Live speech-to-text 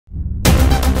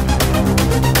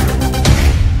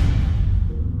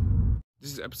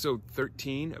episode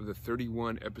 13 of the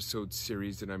 31 episode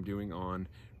series that I'm doing on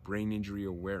brain injury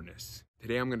awareness.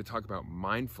 Today I'm going to talk about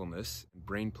mindfulness and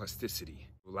brain plasticity.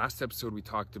 Last episode we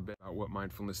talked about what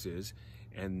mindfulness is,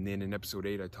 and then in episode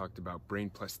 8 I talked about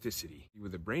brain plasticity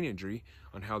with a brain injury,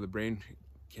 on how the brain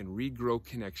can regrow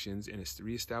connections and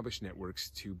reestablish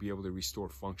networks to be able to restore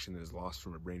function that is lost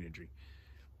from a brain injury.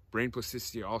 Brain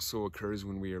plasticity also occurs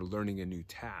when we are learning a new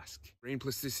task. Brain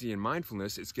plasticity and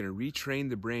mindfulness, it's going to retrain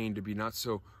the brain to be not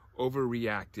so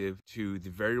overreactive to the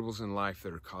variables in life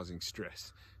that are causing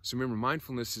stress. So remember,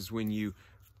 mindfulness is when you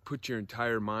put your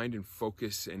entire mind and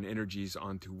focus and energies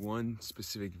onto one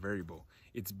specific variable.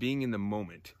 It's being in the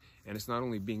moment. And it's not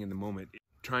only being in the moment, it's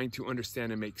trying to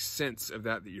understand and make sense of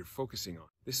that you're focusing on.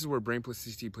 This is where brain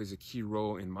plasticity plays a key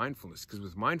role in mindfulness, because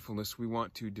with mindfulness, we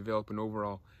want to develop an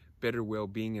overall better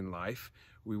well-being in life.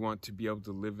 We want to be able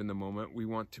to live in the moment. We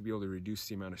want to be able to reduce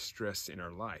the amount of stress in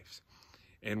our lives.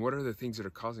 And what are the things that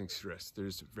are causing stress?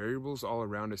 There's variables all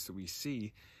around us that we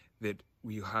see that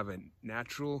we have a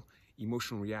natural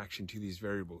emotional reaction to these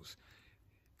variables.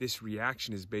 This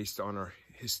reaction is based on our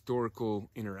historical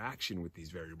interaction with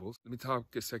these variables. Let me talk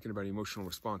a second about emotional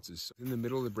responses. In the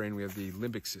middle of the brain, we have the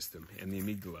limbic system and the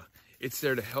amygdala. It's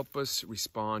there to help us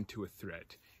respond to a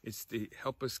threat. It's to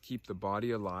help us keep the body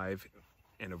alive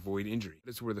and avoid injury.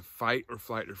 That's where the fight or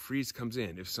flight or freeze comes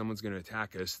in. If someone's going to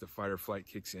attack us, the fight or flight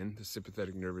kicks in, the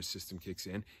sympathetic nervous system kicks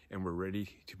in, and we're ready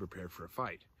to prepare for a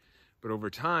fight. But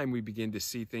over time, we begin to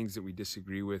see things that we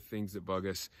disagree with, things that bug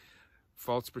us,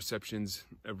 false perceptions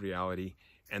of reality,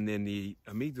 and then the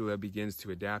amygdala begins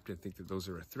to adapt and think that those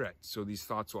are a threat. So these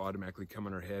thoughts will automatically come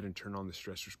in our head and turn on the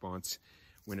stress response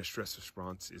when a stress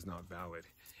response is not valid.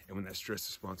 And when that stress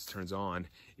response turns on,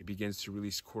 it begins to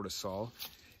release cortisol.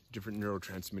 Different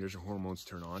neurotransmitters or hormones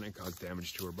turn on and cause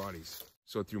damage to our bodies.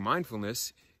 So through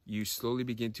mindfulness, you slowly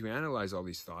begin to analyze all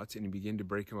these thoughts and you begin to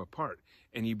break them apart.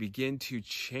 And you begin to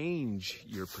change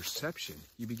your perception.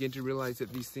 You begin to realize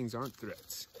that these things aren't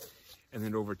threats. And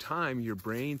then over time, your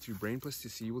brain, through brain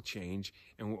plasticity, will change,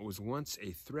 and what was once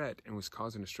a threat and was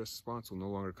causing a stress response will no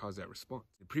longer cause that response.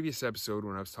 In the previous episode,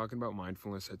 when I was talking about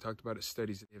mindfulness, I talked about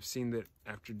studies that have seen that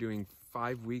after doing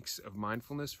 5 weeks of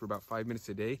mindfulness for about 5 minutes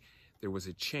a day, there was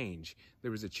a change.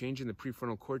 There was a change in the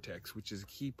prefrontal cortex, which is a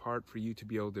key part for you to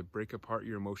be able to break apart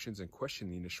your emotions and question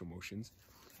the initial emotions.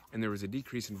 And there was a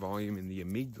decrease in volume in the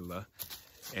amygdala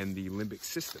and the limbic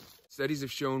system. Studies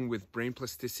have shown with brain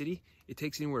plasticity, it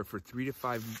takes anywhere for 3 to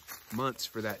 5 months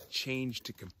for that change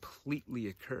to completely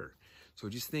occur. So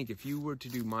just think, if you were to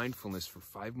do mindfulness for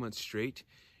 5 months straight,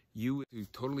 you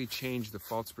would totally change the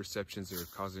false perceptions that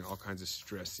are causing all kinds of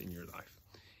stress in your life.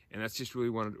 And that's just really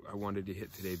what I wanted to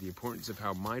hit today, the importance of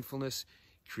how mindfulness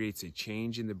creates a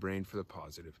change in the brain for the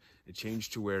positive, a change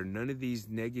to where none of these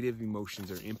negative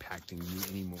emotions are impacting you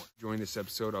anymore. Enjoying this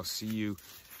episode. I'll see you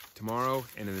tomorrow,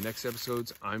 and in the next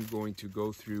episodes, I'm going to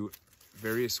go through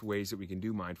various ways that we can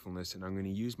do mindfulness, and I'm going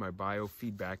to use my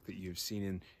biofeedback that you've seen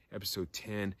in episode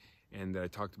 10 and that I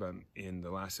talked about in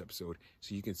the last episode,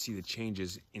 so you can see the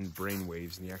changes in brain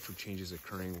waves and the actual changes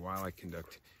occurring while I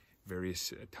conduct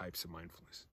various types of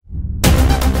mindfulness.